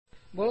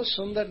बहुत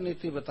सुंदर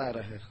नीति बता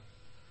रहे हैं।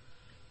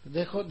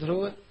 देखो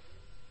ध्रुव,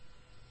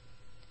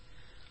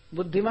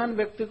 बुद्धिमान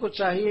व्यक्ति को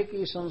चाहिए कि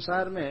इस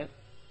संसार में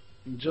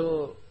जो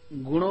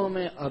गुणों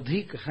में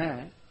अधिक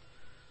हैं,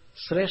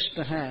 श्रेष्ठ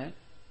हैं,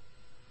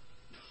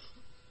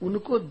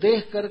 उनको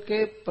देख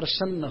करके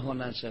प्रसन्न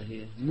होना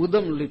चाहिए,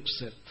 मुदम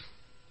लिप्सित।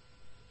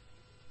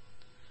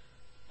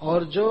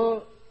 और जो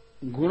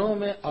गुणों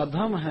में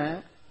अधम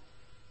हैं,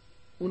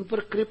 उन पर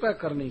कृपा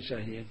करनी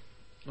चाहिए,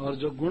 और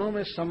जो गुणों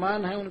में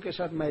समान है उनके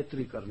साथ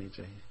मैत्री करनी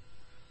चाहिए।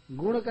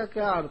 गुण का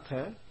क्या अर्थ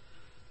है?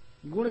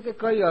 गुण के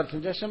कई अर्थ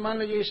हैं। जैसे मान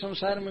लीजिए इस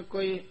संसार में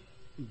कोई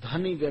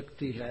धनी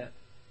व्यक्ति है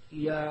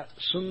या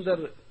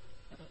सुंदर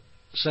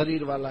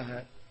शरीर वाला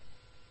है,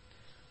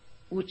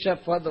 उच्च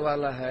पद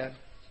वाला है,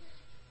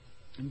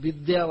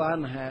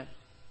 विद्यावान है,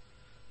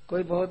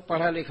 कोई बहुत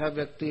पढ़ा लिखा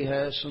व्यक्ति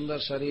है, सुंदर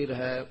शरीर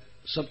है,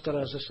 सब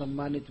तरह से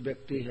सम्मानित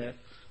व्यक्ति है,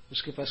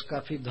 उसके पास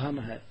काफी धन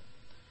है,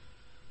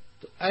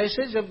 तो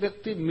ऐसे जब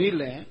व्यक्ति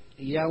मिले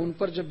या उन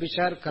पर जब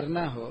विचार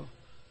करना हो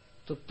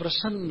तो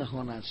प्रसन्न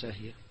होना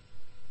चाहिए।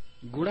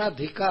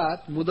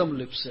 गुणाधिकात मुदम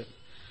लिप्से।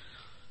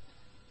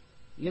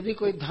 यदि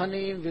कोई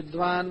धनी,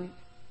 विद्वान,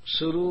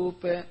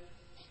 स्वरूप,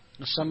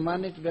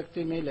 सम्मानित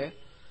व्यक्ति मिले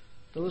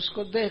तो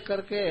उसको देख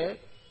करके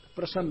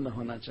प्रसन्न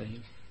होना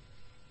चाहिए।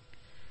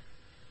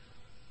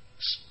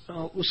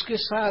 उसके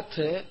साथ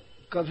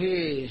कभी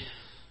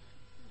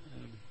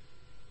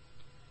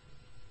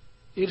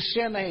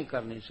ईर्ष्या नहीं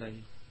करनी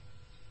चाहिए।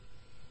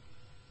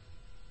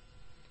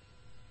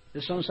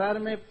 इस संसार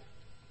में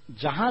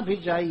जहां भी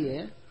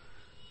जाइए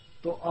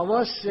तो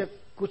अवश्य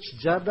कुछ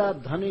ज्यादा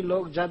धनी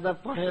लोग, ज्यादा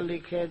पढ़े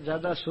लिखे,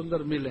 ज्यादा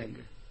सुंदर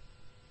मिलेंगे,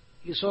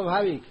 ये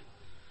स्वाभाविक।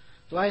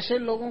 तो ऐसे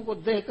लोगों को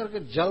देख करके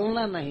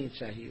जलना नहीं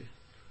चाहिए।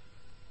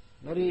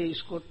 अरे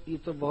ये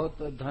तो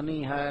बहुत धनी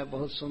है,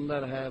 बहुत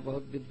सुंदर है,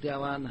 बहुत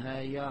विद्यावान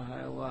है, यह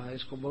है वह है,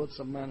 इसको बहुत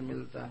सम्मान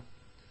मिलता है।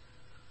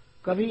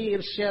 कभी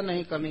ईर्ष्या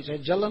नहीं करनी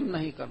चाहिए, जलन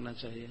नहीं करना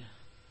चाहिए,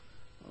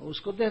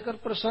 उसको देखकर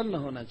प्रसन्न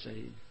होना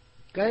चाहिए।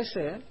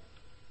 कैसे?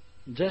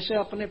 जैसे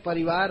अपने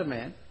परिवार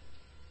में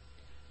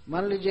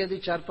मान लीजिए यदि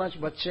 4-5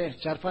 बच्चे,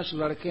 4-5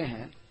 लड़के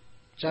हैं,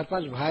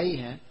 4-5 भाई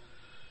हैं,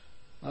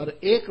 और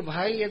एक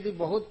भाई यदि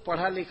बहुत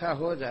पढ़ा लिखा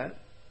हो जाए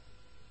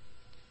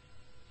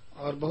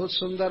और बहुत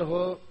सुंदर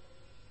हो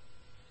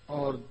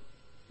और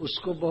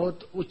उसको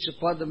बहुत उच्च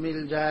पद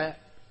मिल जाए,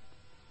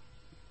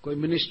 कोई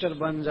मिनिस्टर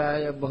बन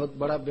जाए या बहुत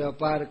बड़ा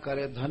व्यापार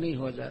करे, धनी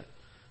हो जाए,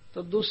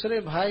 तो दूसरे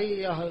भाई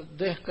यह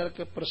देख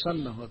करके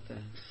प्रसन्न होते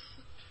हैं,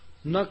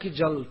 न कि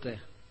जलते।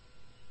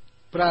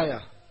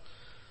 प्रायः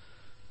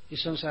इस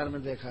संसार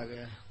में देखा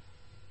गया है।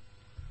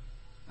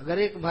 अगर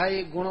एक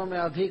भाई गुणों में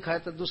अधिक है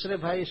तो दूसरे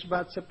भाई इस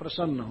बात से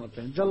प्रसन्न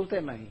होते हैं, जलते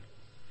नहीं।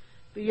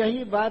 तो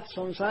यही बात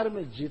संसार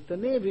में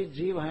जितने भी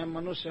जीव हैं,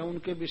 मनुष्य हैं,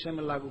 उनके विषय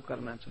में लागू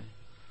करना चाहिए।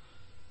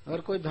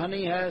 अगर कोई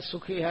धनी है,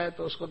 सुखी है,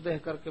 तो उसको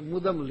देख करके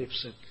मुदम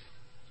लिप्सित,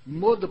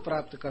 मोद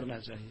प्राप्त करना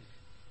चाहिए,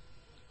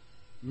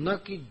 न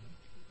कि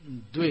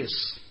द्वेष,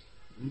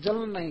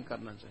 जलन नहीं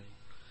करना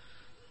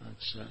चाहिए।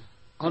 अच्छा,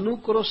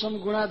 अनुक्रोशम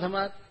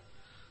गुणाधमात।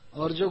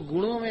 और जो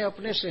गुणों में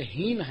अपने से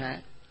हीन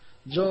है,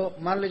 जो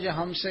मान लीजिए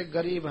हमसे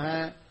गरीब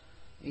हैं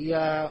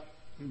या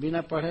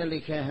बिना पढ़े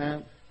लिखे हैं,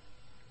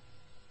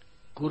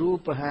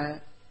 कुरूप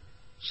हैं,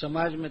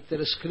 समाज में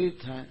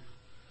तिरस्कृत हैं,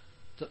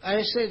 तो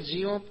ऐसे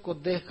जीवों को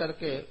देख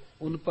करके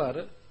उन पर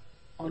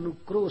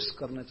अनुक्रोश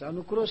करना चाहिए।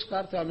 अनुक्रोश का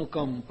अर्थ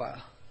अनुकंपा,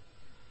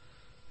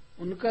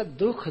 उनका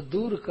दुख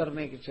दूर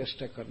करने की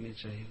चेष्टा करनी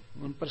चाहिए,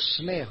 उन पर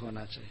स्नेह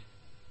होना चाहिए।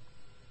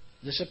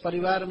 जैसे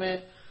परिवार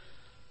में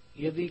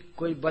यदि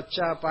कोई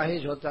बच्चा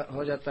अपाहिज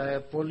हो जाता है,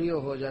 पोलियो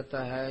हो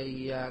जाता है,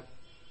 या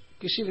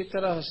किसी भी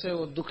तरह से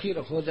वो दुखी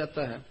हो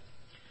जाता है,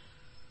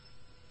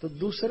 तो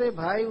दूसरे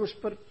भाई उस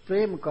पर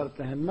प्रेम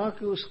करते हैं, न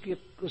कि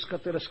उसका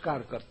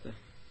तिरस्कार करते हैं।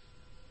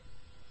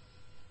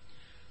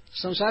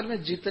 संसार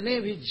में जितने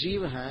भी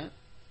जीव हैं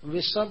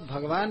वे सब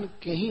भगवान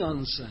के ही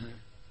अंश हैं।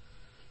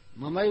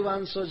 ममई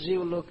वांशो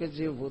जीव लोके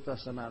जीव भूता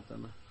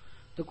सनातन।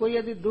 तो कोई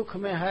यदि दुख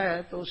में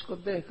है तो उसको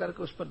देख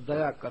करके उस पर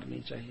दया करनी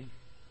चाहिए,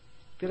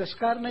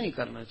 तिरस्कार नहीं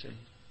करना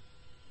चाहिए।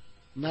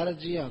 नारद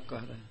जी यह कह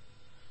रहे हैं।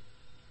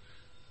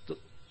 तो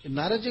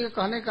नारद जी के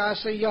कहने का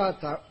आशय यह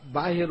था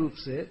बाह्य रूप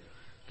से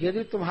कि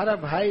यदि तुम्हारा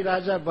भाई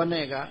राजा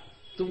बनेगा,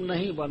 तुम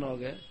नहीं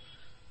बनोगे,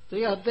 तो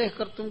यह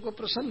देखकर तुमको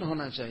प्रसन्न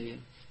होना चाहिए।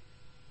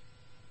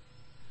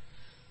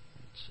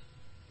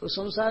 तो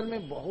संसार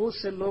में बहुत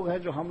से लोग हैं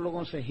जो हम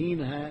लोगों से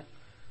हीन हैं,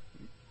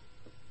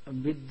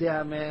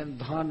 विद्या में,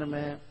 धन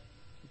में,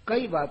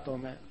 कई बातों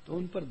में, तो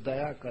उन पर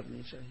दया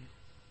करनी चाहिए,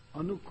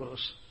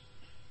 अनुक्रोश।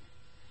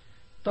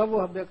 तब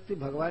वह व्यक्ति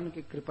भगवान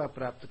की कृपा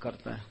प्राप्त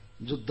करता है,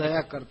 जो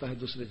दया करता है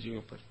दूसरे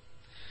जीवों पर।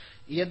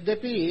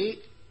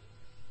 यद्यपि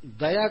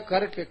दया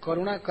करके,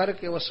 करुणा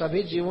करके वह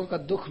सभी जीवों का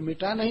दुख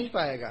मिटा नहीं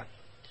पाएगा,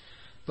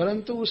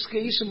 परंतु उसके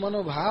इस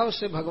मनोभाव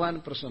से भगवान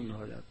प्रसन्न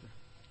हो जाते हैं।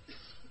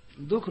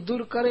 दुख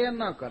दूर करे या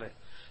ना करे,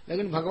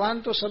 लेकिन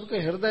भगवान तो सबके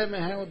हृदय में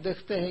है, वो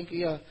देखते हैं कि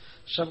यह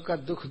सबका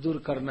दुख दूर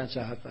करना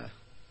चाहता है।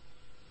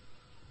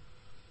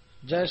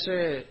 जैसे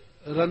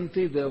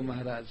रंती देव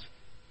महाराज,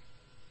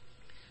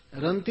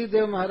 रंती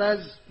देव महाराज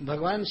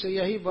भगवान से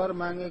यही वर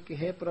मांगे कि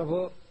हे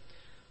प्रभु,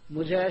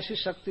 मुझे ऐसी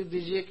शक्ति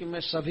दीजिए कि मैं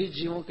सभी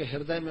जीवों के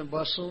हृदय में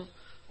बसूं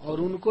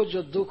और उनको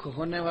जो दुख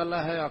होने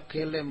वाला है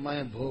अकेले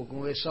मैं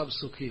भोगूं, वे सब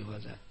सुखी हो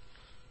जाए।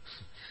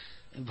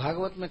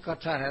 भागवत में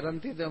कथा है,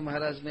 रंती देव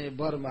महाराज ने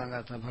वर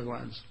मांगा था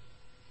भगवान से।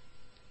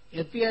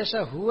 यद्यपि ऐसा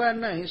हुआ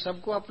नहीं,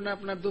 सबको अपना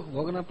अपना दुख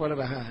भोगना पड़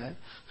रहा है,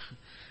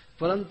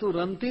 परंतु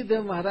रंती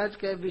देव महाराज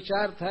का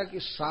विचार था कि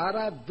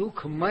सारा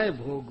दुख मैं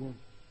भोगूं,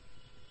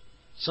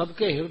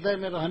 सबके हृदय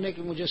में रहने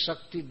की मुझे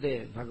शक्ति दे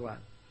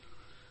भगवान,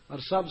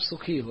 और सब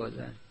सुखी हो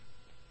जाए।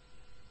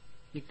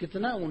 ये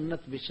कितना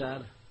उन्नत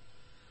विचार।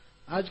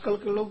 आजकल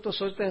के लोग तो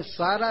सोचते हैं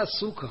सारा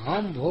सुख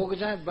हम भोग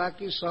जाएं,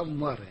 बाकी सब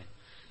मरे।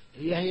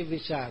 यही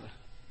विचार,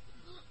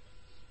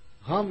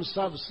 हम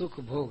सब सुख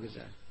भोग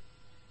जाएं।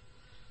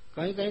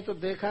 कहीं कहीं तो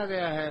देखा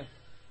गया है,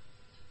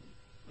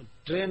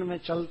 ट्रेन में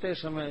चलते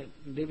समय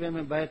डिब्बे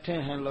में बैठे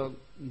हैं लोग,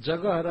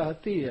 जगह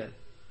रहती है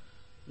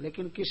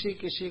लेकिन किसी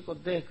किसी को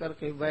देख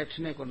करके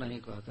बैठने को नहीं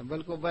कहते,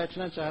 बल्कि वो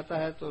बैठना चाहता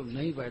है तो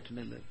नहीं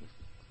बैठने देते।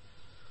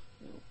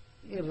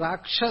 ये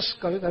राक्षस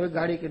कभी कभी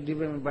गाड़ी के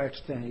डिब्बे में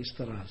बैठते हैं इस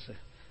तरह से।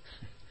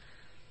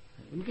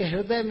 उनके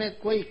हृदय में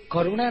कोई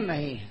करुणा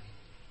नहीं है।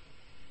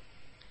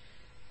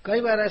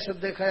 कई बार ऐसा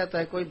देखा जाता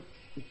है,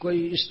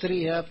 कोई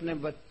स्त्री है, अपने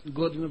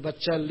गोद में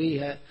बच्चा ली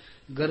है,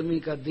 गर्मी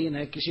का दिन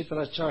है, किसी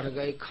तरह चढ़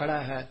गई, खड़ा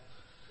है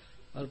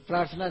और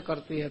प्रार्थना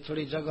करती है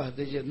थोड़ी जगह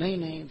दीजिए, नहीं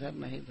नहीं इधर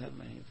नहीं, इधर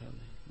नहीं, इधर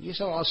नहीं। ये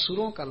सब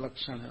असुरों का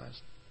लक्षण है।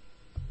 वैसे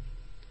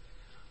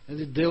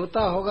यदि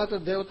देवता होगा तो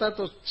देवता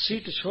तो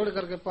सीट छोड़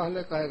करके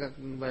पहले कहेगा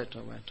बैठो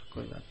बैठो,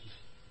 कोई बात नहीं।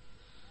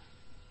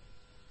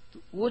 तो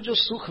वो जो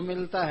सुख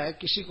मिलता है,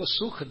 किसी को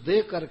सुख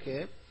दे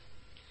करके,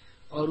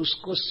 और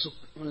उसको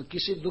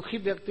किसी दुखी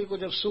व्यक्ति को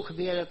जब सुख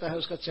दिया जाता है,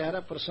 उसका चेहरा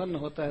प्रसन्न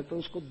होता है, तो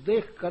उसको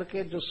देख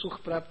करके जो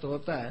सुख प्राप्त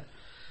होता है,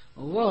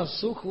 वह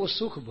सुख वो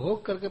सुख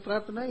भोग करके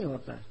प्राप्त नहीं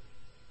होता है।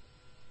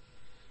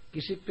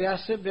 किसी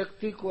प्यासे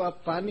व्यक्ति को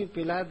आप पानी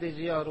पिला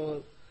दीजिए और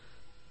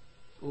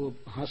वो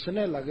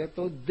हंसने लगे,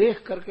 तो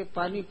देख करके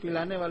पानी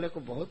पिलाने वाले को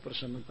बहुत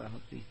प्रसन्नता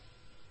होती है।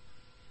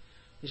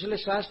 इसलिए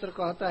शास्त्र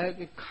कहता है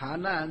कि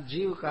खाना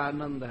जीव का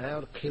आनंद है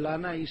और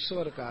खिलाना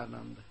ईश्वर का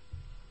आनंद है।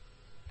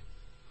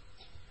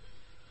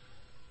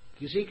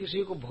 किसी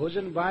किसी को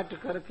भोजन बांट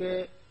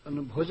करके,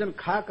 भोजन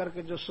खा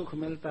करके जो सुख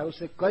मिलता है,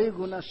 उससे कई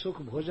गुना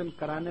सुख भोजन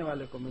कराने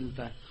वाले को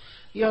मिलता है।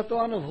 यह तो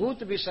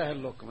अनुभूत विषय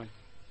है लोक में।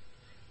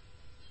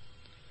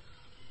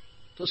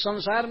 तो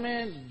संसार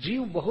में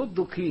जीव बहुत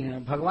दुखी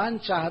हैं। भगवान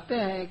चाहते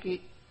हैं कि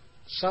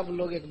सब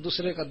लोग एक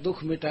दूसरे का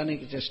दुख मिटाने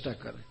की चेष्टा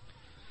करें।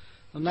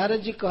 तो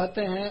नारद जी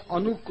कहते हैं,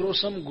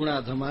 अनुक्रोशम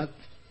गुणाधमात,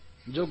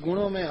 जो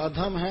गुणों में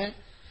अधम है,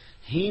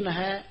 हीन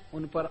है,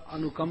 उन पर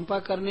अनुकंपा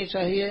करनी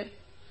चाहिए।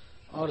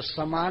 और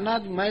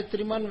समानाद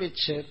मैत्रिमन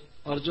विच्छेद,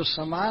 और जो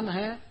समान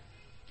है,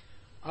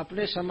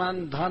 अपने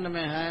समान धन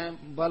में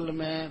है, बल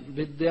में,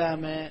 विद्या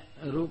में,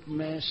 रूप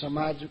में,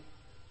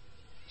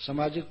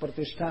 सामाजिक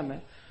प्रतिष्ठा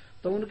में,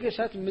 तो उनके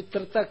साथ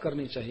मित्रता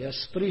करनी चाहिए,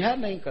 स्पृहा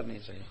नहीं करनी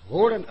चाहिए,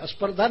 होड़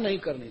स्पर्धा नहीं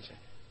करनी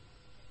चाहिए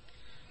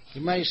कि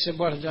मैं इससे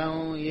बढ़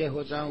जाऊं, ये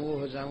हो जाऊं, वो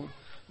हो जाऊं।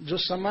 जो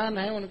समान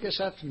है उनके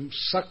साथ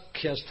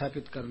सख्य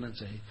स्थापित करना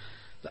चाहिए।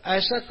 तो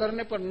ऐसा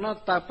करने पर न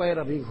तापैर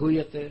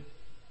अभिभूयते,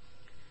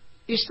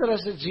 इस तरह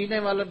से जीने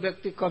वाला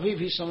व्यक्ति कभी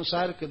भी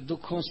संसार के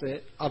दुखों से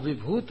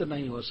अभिभूत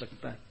नहीं हो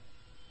सकता है।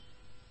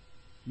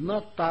 न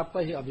ताप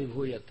ही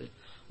अभिभूयते,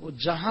 वो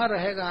जहां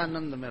रहेगा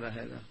आनंद में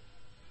रहेगा।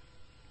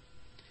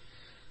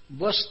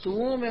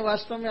 वस्तुओं में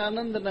वास्तव में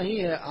आनंद नहीं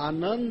है,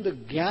 आनंद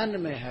ज्ञान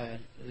में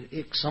है,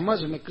 एक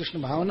समझ में,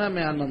 कृष्ण भावना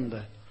में आनंद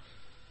है।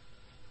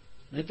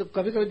 नहीं तो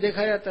कभी कभी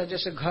देखा जाता है,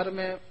 जैसे घर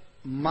में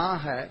माँ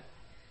है,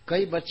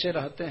 कई बच्चे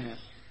रहते हैं,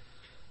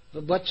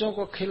 तो बच्चों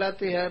को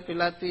खिलाती है,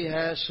 पिलाती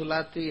है,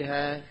 सुलाती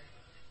है,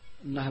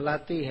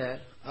 नहलाती है,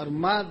 और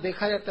माँ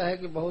देखा जाता है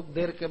कि बहुत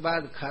देर के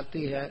बाद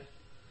खाती है।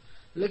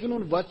 लेकिन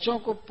उन बच्चों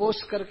को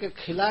पोष करके,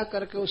 खिला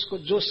करके उसको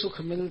जो सुख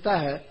मिलता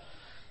है,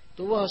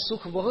 तो वह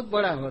सुख बहुत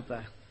बड़ा होता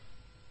है।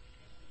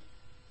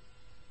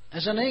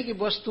 ऐसा नहीं कि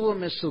वस्तुओं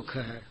में सुख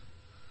है,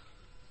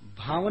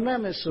 भावना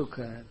में सुख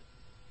है,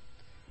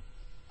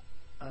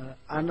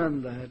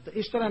 आनंद है। तो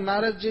इस तरह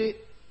नारद जी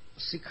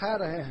सिखा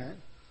रहे हैं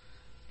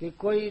कि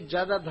कोई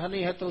ज्यादा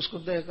धनी है तो उसको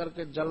देख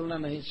करके जलना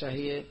नहीं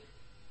चाहिए।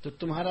 तो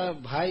तुम्हारा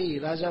भाई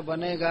राजा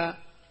बनेगा,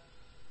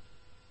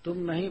 तुम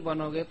नहीं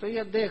बनोगे, तो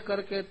यह देख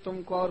करके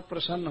तुमको और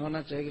प्रसन्न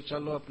होना चाहिए कि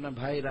चलो अपना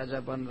भाई राजा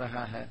बन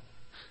रहा है।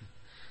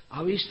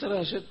 अब इस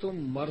तरह से तुम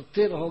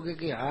मरते रहोगे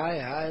कि हाय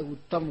हाय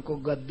उत्तम को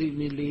गद्दी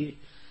मिली,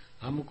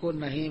 हमको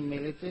नहीं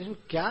मिली, तो इसमें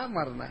क्या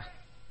मरना है।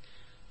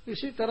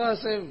 इसी तरह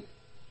से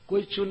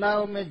कोई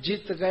चुनाव में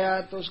जीत गया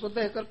तो उसको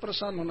देखकर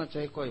प्रसन्न होना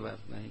चाहिए, कोई बात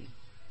नहीं,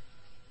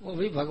 वो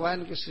भी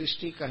भगवान की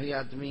सृष्टि का ही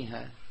आदमी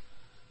है,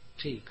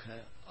 ठीक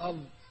है।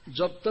 अब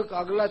जब तक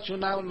अगला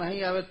चुनाव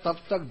नहीं आवे तब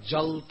तक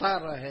जलता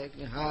रहे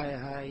कि हाय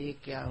हाय ये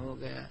क्या हो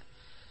गया,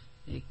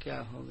 ये क्या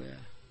हो गया।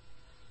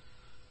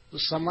 तो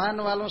समान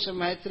वालों से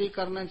मैत्री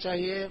करना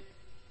चाहिए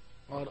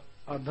और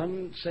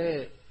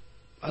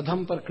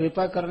अधम पर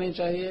कृपा करनी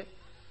चाहिए।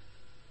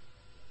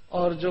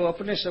 और जो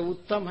अपने से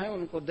उत्तम है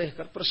उनको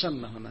देखकर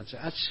प्रसन्न होना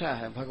चाहिए। अच्छा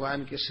है,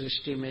 भगवान की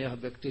सृष्टि में यह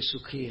व्यक्ति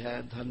सुखी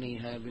है, धनी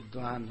है,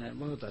 विद्वान है,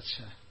 बहुत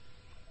अच्छा है,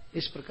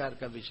 इस प्रकार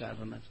का विचार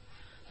होना चाहिए।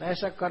 तो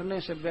ऐसा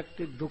करने से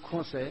व्यक्ति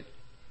दुखों से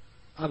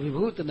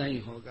अभिभूत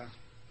नहीं होगा।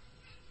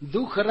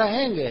 दुख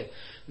रहेंगे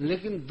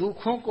लेकिन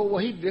दुखों को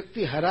वही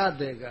व्यक्ति हरा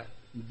देगा,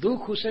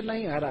 दुख उसे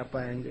नहीं हरा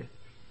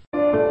पाएंगे।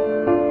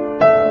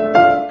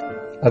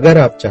 अगर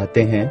आप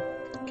चाहते हैं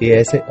कि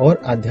ऐसे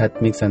और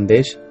आध्यात्मिक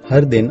संदेश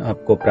हर दिन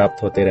आपको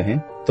प्राप्त होते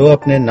रहें, तो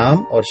अपने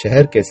नाम और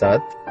शहर के साथ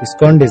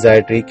इस्कॉन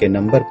डिजायर ट्री के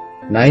नंबर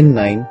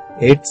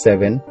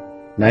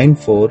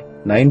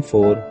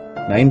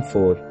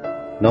 9987949494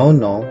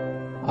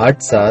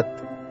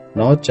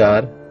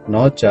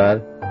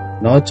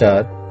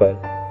 9987949494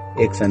 पर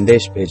एक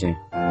संदेश भेजें।